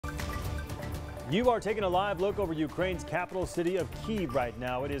You are taking a live look over Ukraine's capital city of Kyiv right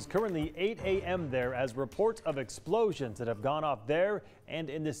now. It is currently 8 a.m. there as reports of explosions that have gone off there and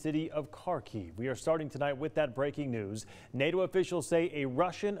in the city of Kharkiv. We are starting tonight with that breaking news. NATO officials say a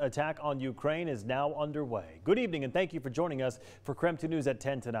Russian attack on Ukraine is now underway. Good evening and thank you for joining us for Krem 2 News at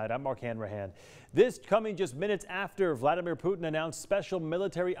 10 tonight. I'm Mark Hanrahan. This coming just minutes after Vladimir Putin announced special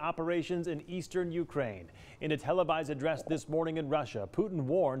military operations in eastern Ukraine. In a televised address this morning in Russia, Putin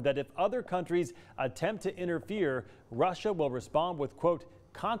warned that if other countries attempt to interfere, Russia will respond with, quote,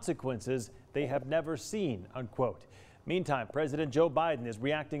 consequences they have never seen, unquote. Meantime, President Joe Biden is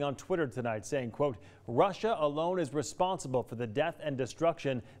reacting on Twitter tonight saying, quote, Russia alone is responsible for the death and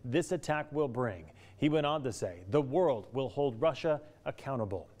destruction this attack will bring. He went on to say the world will hold Russia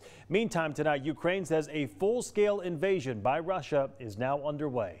accountable. Meantime, tonight, Ukraine says a full-scale invasion by Russia is now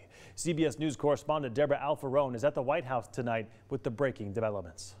underway. CBS News correspondent Deborah Alfarone is at the White House tonight with the breaking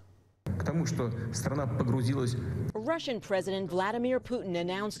developments. Russian President Vladimir Putin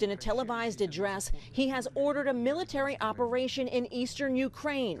announced in a televised address he has ordered a military operation in eastern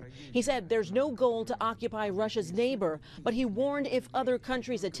Ukraine. He said there's no goal to occupy Russia's neighbor, but he warned if other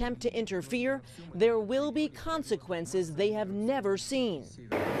countries attempt to interfere, there will be consequences they have never seen.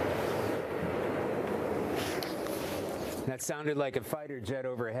 That sounded like a fighter jet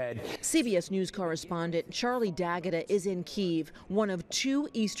overhead. CBS News correspondent Charlie D'Agata is in Kyiv, one of two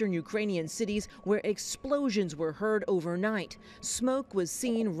eastern Ukrainian cities where explosions were heard overnight. Smoke was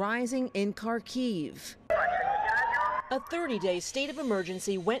seen rising in Kharkiv. A 30-day state of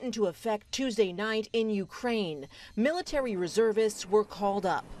emergency went into effect Tuesday night in Ukraine. Military reservists were called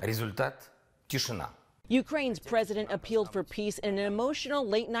up. Результат – тишина. Ukraine's president appealed for peace in an emotional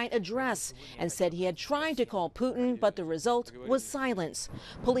late-night address and said he had tried to call Putin, but the result was silence.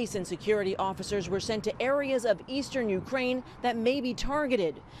 Police and security officers were sent to areas of eastern Ukraine that may be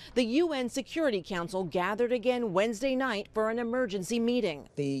targeted. The UN Security Council gathered again Wednesday night for an emergency meeting.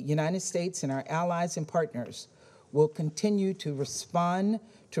 The United States and our allies and partners will continue to respond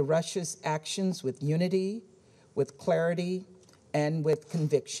to Russia's actions with unity, with clarity, and with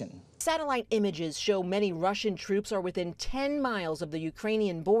conviction. Satellite images show many Russian troops are within 10 miles of the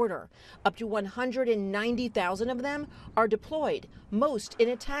Ukrainian border. Up to 190,000 of them are deployed, most in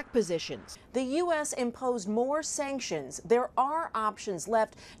attack positions. The U.S. imposed more sanctions. There are options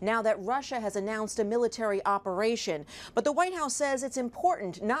left now that Russia has announced a military operation. But the White House says it's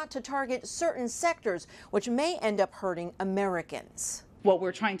important not to target certain sectors, which may end up hurting Americans. What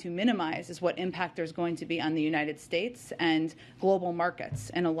we're trying to minimize is what impact there's going to be on the United States and global markets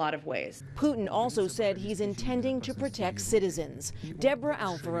in a lot of ways. Putin also said he's intending to protect citizens. Deborah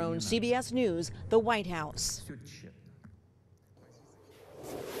Alfarone, CBS News, the White House.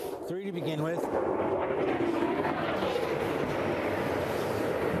 3 to begin with.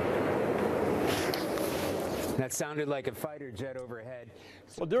 That sounded like a fighter jet overhead.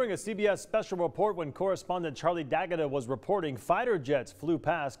 Well, during a CBS special report when correspondent Charlie D'Agata was reporting, fighter jets flew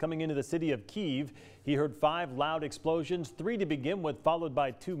past coming into the city of Kyiv. He heard 5 loud explosions, 3 to begin with, followed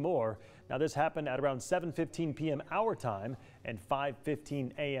by 2 more. Now, this happened at around 7:15 p.m. our time and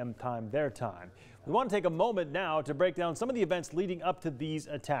 5:15 a.m. time their time. We want to take a moment now to break down some of the events leading up to these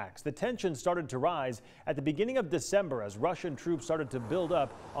attacks. The tension started to rise at the beginning of December as Russian troops started to build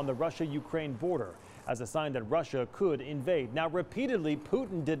up on the Russia-Ukraine border as a sign that Russia could invade. Now, repeatedly,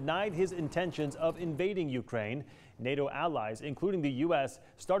 Putin denied his intentions of invading Ukraine. NATO allies, including the U.S.,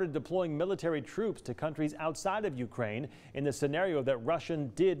 started deploying military troops to countries outside of Ukraine in the scenario that Russia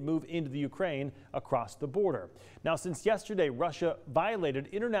did move into the Ukraine across the border. Now, since yesterday, Russia violated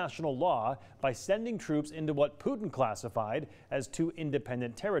international law by sending troops into what Putin classified as 2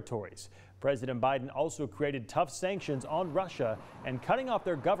 independent territories. President Biden also created tough sanctions on Russia and cutting off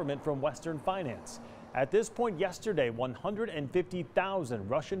their government from Western finance. At this point yesterday, 150,000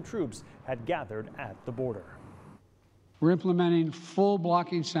 Russian troops had gathered at the border. We're implementing full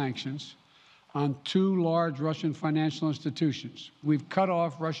blocking sanctions on 2 large Russian financial institutions. We've cut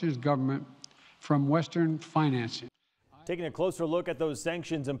off Russia's government from Western financing. Taking a closer look at those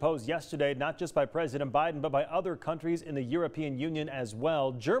sanctions imposed yesterday, not just by President Biden, but by other countries in the European Union as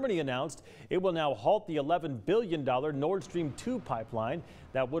well. Germany announced it will now halt the $11 billion Nord Stream 2 pipeline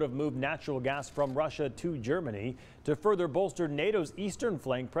that would have moved natural gas from Russia to Germany. To further bolster NATO's eastern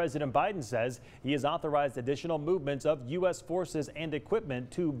flank, President Biden says he has authorized additional movements of U.S. forces and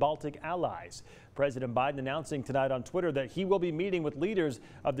equipment to Baltic allies. President Biden announcing tonight on Twitter that he will be meeting with leaders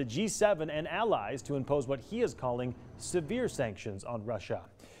of the G7 and allies to impose what he is calling severe sanctions on Russia.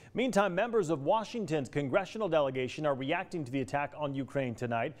 Meantime, members of Washington's congressional delegation are reacting to the attack on Ukraine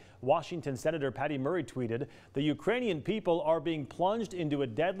tonight. Washington Senator Patty Murray tweeted, "The Ukrainian people are being plunged into a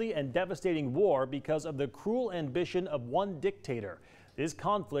deadly and devastating war because of the cruel ambition of one dictator. This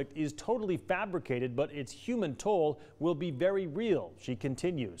conflict is totally fabricated, but its human toll will be very real," she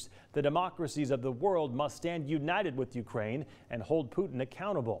continues. "The democracies of the world must stand united with Ukraine and hold Putin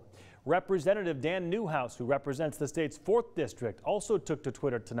accountable." Representative Dan Newhouse, who represents the state's 4th district, also took to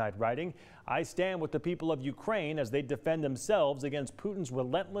Twitter tonight, writing, "I stand with the people of Ukraine as they defend themselves against Putin's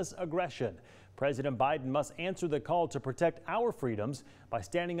relentless aggression. President Biden must answer the call to protect our freedoms by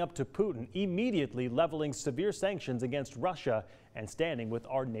standing up to Putin, immediately leveling severe sanctions against Russia and standing with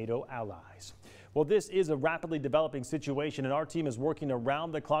our NATO allies." Well, this is a rapidly developing situation, and our team is working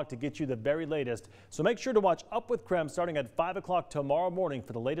around the clock to get you the very latest. So make sure to watch Up with Krem starting at 5 o'clock tomorrow morning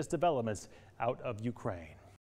for the latest developments out of Ukraine.